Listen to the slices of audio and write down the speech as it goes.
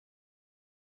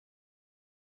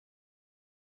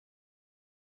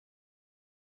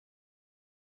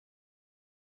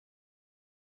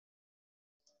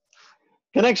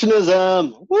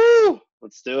Connectionism! Woo!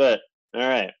 Let's do it. All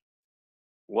right.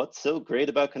 What's so great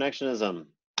about connectionism?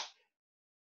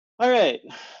 All right.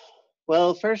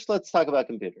 Well, first, let's talk about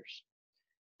computers.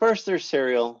 First, they're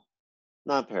serial,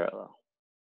 not parallel.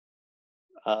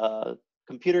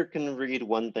 Computer can read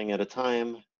one thing at a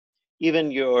time.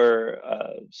 Even your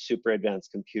super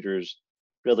advanced computers,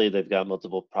 really, they've got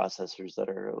multiple processors that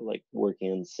are like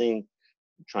working in sync,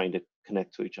 trying to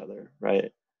connect to each other,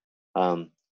 right?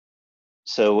 Um,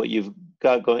 so what you've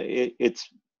got going, it's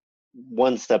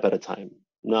one step at a time,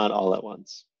 not all at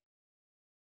once.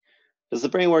 Does the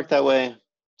brain work that way?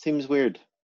 Seems weird.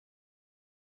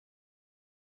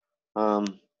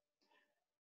 Um,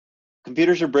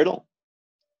 Computers are brittle.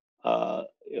 Uh,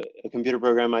 a computer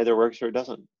program either works or it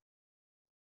doesn't.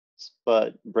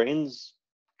 But brains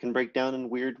can break down in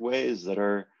weird ways that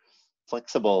are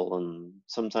flexible and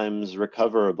sometimes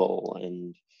recoverable,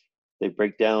 and they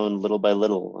break down little by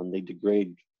little and they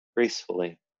degrade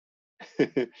gracefully.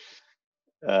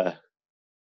 uh,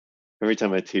 every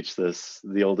time I teach this,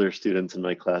 the older students in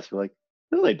my class are like,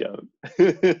 no, they don't.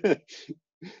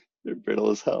 They're brittle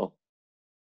as hell.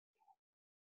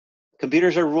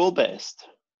 Computers are rule-based.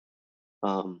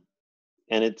 Um,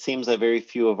 and it seems that very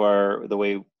few of the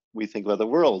way we think about the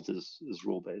world is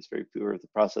rule-based. Very few of the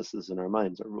processes in our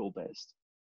minds are rule-based.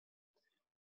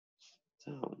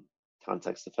 So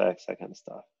context effects, that kind of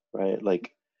stuff, right?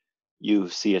 Like you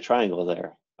see a triangle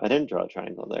there. I didn't draw a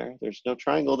triangle there. There's no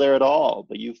triangle there at all,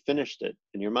 but you finished it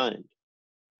in your mind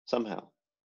somehow.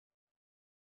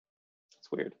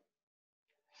 It's weird.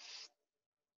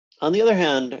 On the other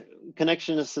hand,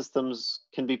 connectionist systems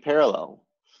can be parallel.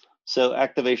 So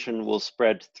activation will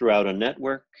spread throughout a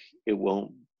network. It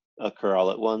won't occur all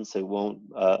at once. It won't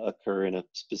occur in a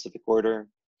specific order.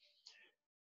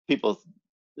 People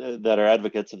that are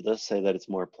advocates of this say that it's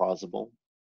more plausible.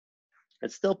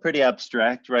 It's still pretty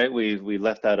abstract, right? We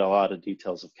left out a lot of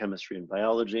details of chemistry and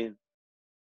biology.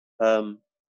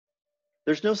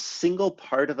 There's no single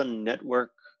part of a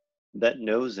network that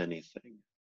knows anything.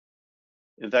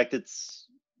 In fact,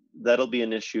 that'll be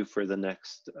an issue for the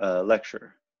next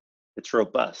lecture. It's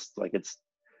robust, like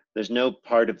there's no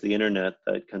part of the internet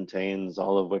that contains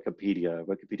all of Wikipedia.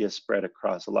 Wikipedia is spread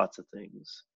across lots of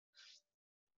things.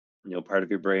 You know, part of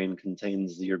your brain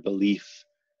contains your belief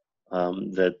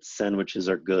that sandwiches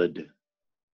are good.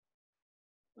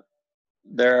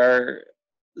 There are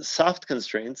soft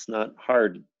constraints, not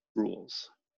hard rules.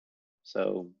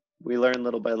 So we learn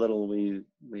little by little. We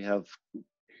have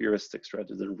heuristics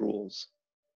rather than rules.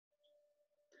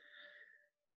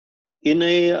 In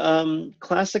a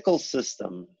classical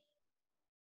system,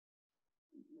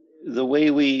 the way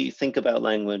we think about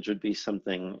language would be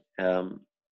something in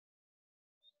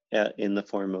the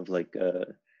form of like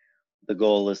the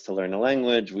goal is to learn a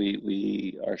language.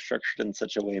 We are structured in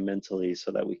such a way mentally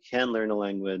so that we can learn a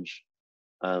language,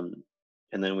 and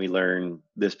then we learn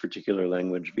this particular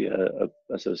language via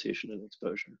association and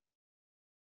exposure.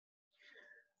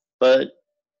 But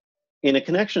in a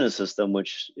connectionist system,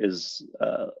 which is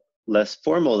less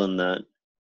formal than that,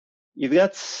 you've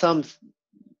got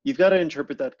to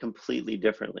interpret that completely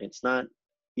differently. It's not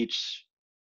each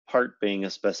part being a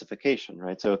specification,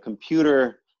 right? So a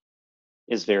computer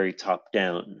is very top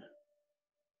down.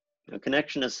 A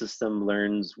connectionist system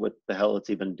learns what the hell it's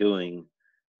even doing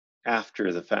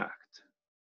after the fact.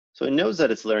 So it knows that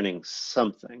it's learning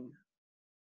something.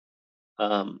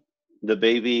 The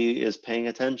baby is paying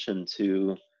attention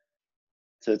to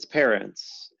its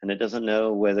parents, and it doesn't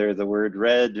know whether the word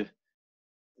red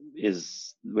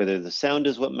is, whether the sound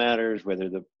is what matters,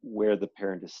 where the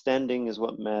parent is standing is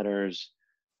what matters,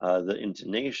 the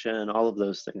intonation, all of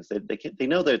those things. They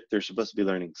know that they're supposed to be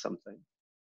learning something.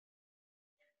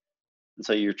 And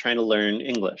so you're trying to learn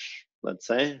English, let's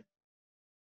say.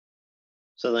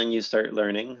 So then you start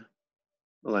learning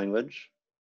the language.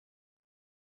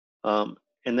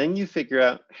 And then you figure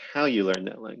out how you learn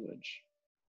that language.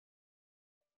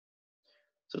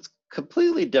 So it's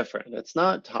completely different. It's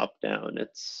not top down.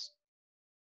 It's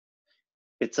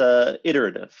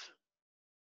iterative.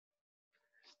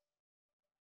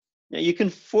 Now you can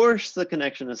force the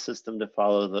connectionist system to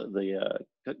follow the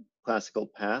classical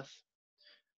path,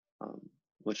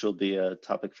 which will be a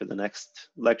topic for the next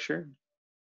lecture.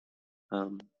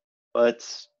 But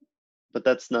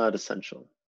that's not essential.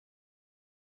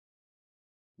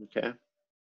 Okay,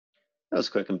 that was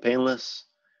quick and painless.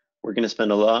 We're going to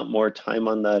spend a lot more time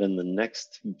on that in the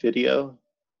next video,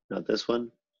 not this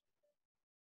one.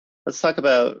 Let's talk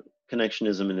about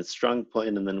connectionism and its strong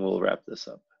point, and then we'll wrap this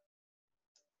up.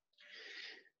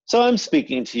 So I'm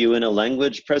speaking to you in a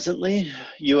language presently.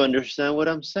 You understand what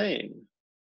I'm saying.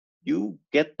 you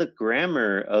get the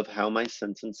grammar of how my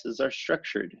sentences are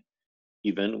structured,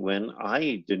 even when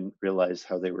I didn't realize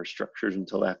how they were structured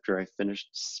until after I finished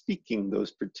speaking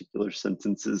those particular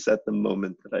sentences at the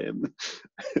moment that I am.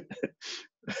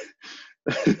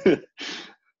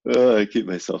 Oh, I keep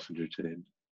myself entertained.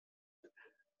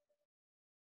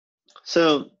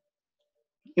 So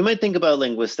you might think about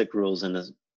linguistic rules in a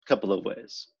couple of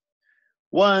ways.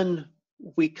 One,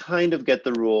 we kind of get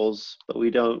the rules, but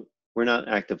we're not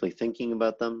actively thinking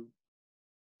about them.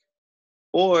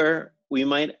 Or we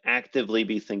might actively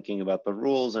be thinking about the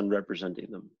rules and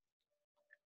representing them.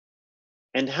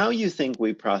 And how you think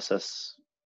we process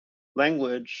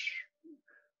language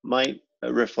might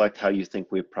reflect how you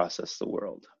think we process the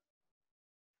world.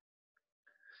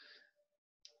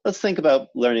 Let's think about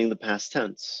learning the past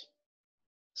tense.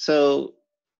 So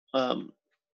a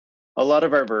lot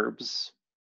of our verbs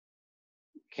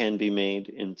can be made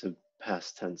into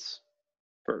past tense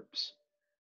verbs,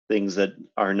 things that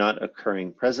are not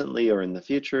occurring presently or in the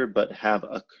future, but have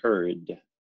occurred.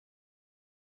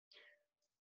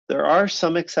 There are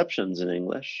some exceptions in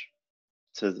English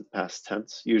to the past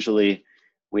tense. Usually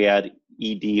we add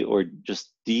ed or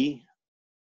just d,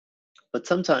 but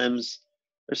sometimes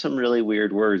there's some really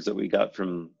weird words that we got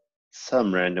from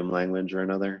some random language or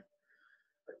another.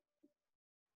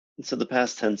 And so the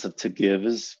past tense of to give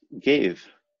is gave.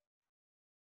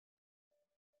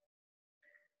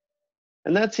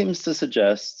 And that seems to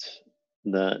suggest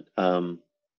that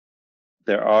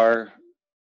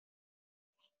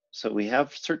so we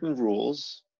have certain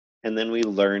rules, and then we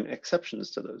learn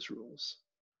exceptions to those rules.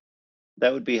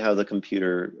 That would be how the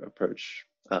computer approach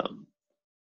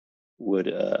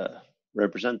would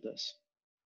represent this.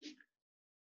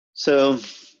 So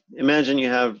imagine you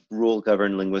have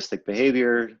rule-governed linguistic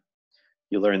behavior.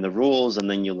 You learn the rules, and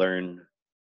then you learn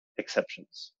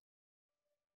exceptions.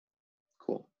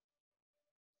 Cool.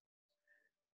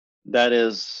 That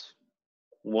is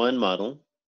one model.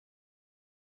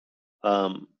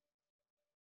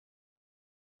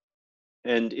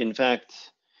 And in fact,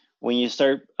 when you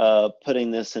start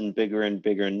putting this in bigger and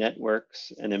bigger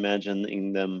networks and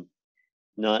imagining them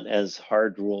not as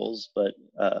hard rules, but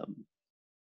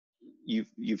you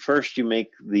make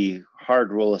the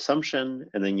hard rule assumption,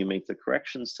 and then you make the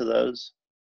corrections to those.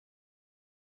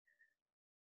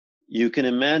 You can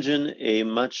imagine a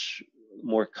much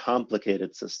more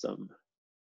complicated system.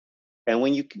 And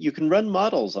when you can run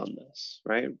models on this,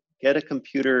 right? Get a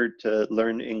computer to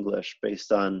learn English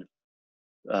based on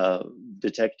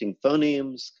detecting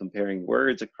phonemes, comparing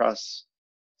words across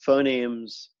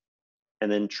phonemes,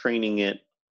 and then training it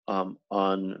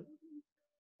on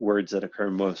words that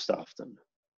occur most often.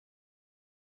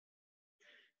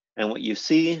 And what you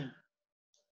see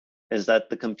is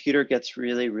that the computer gets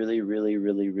really, really, really,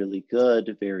 really, really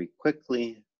good very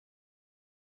quickly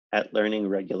at learning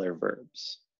regular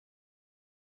verbs.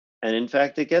 And in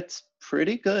fact, it gets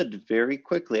pretty good very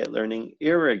quickly at learning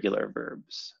irregular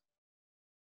verbs.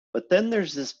 But then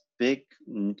there's this big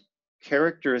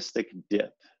characteristic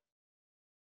dip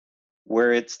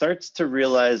where it starts to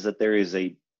realize that there is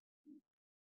a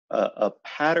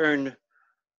pattern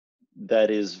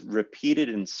that is repeated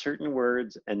in certain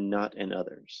words and not in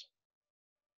others.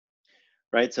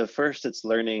 Right? So first it's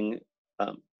learning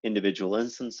individual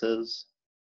instances,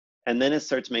 and then it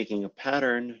starts making a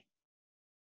pattern,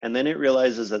 and then it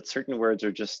realizes that certain words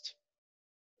are just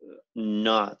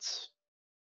not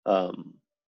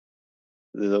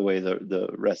the way the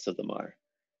rest of them are.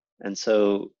 And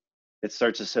so it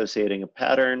starts associating a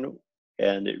pattern,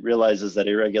 and it realizes that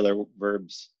irregular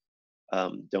verbs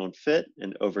don't fit,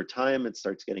 and over time it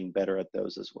starts getting better at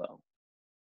those as well.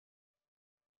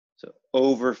 So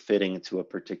overfitting to a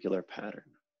particular pattern.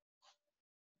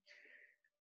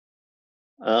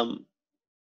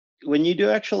 When you do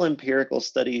actual empirical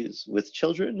studies with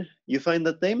children, you find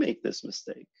that they make this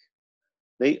mistake.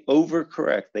 They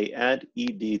overcorrect, they add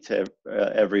ed to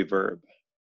every verb.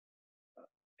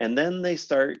 And then they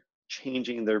start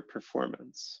changing their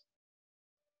performance.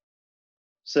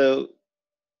 So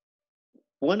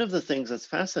one of the things that's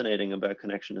fascinating about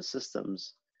connectionist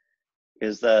systems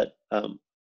is that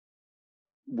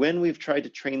when we've tried to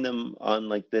train them on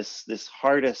like this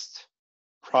hardest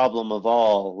problem of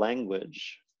all,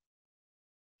 language,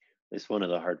 at least one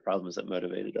of the hard problems that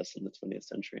motivated us in the 20th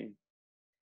century,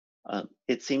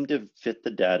 it seemed to fit the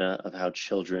data of how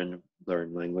children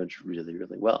learn language really,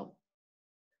 really well,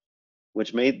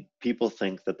 which made people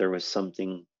think that there was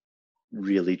something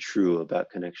really true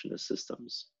about connectionist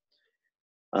systems.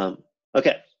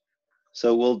 Okay,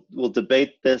 so we'll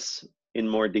debate this in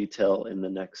more detail in the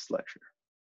next lecture.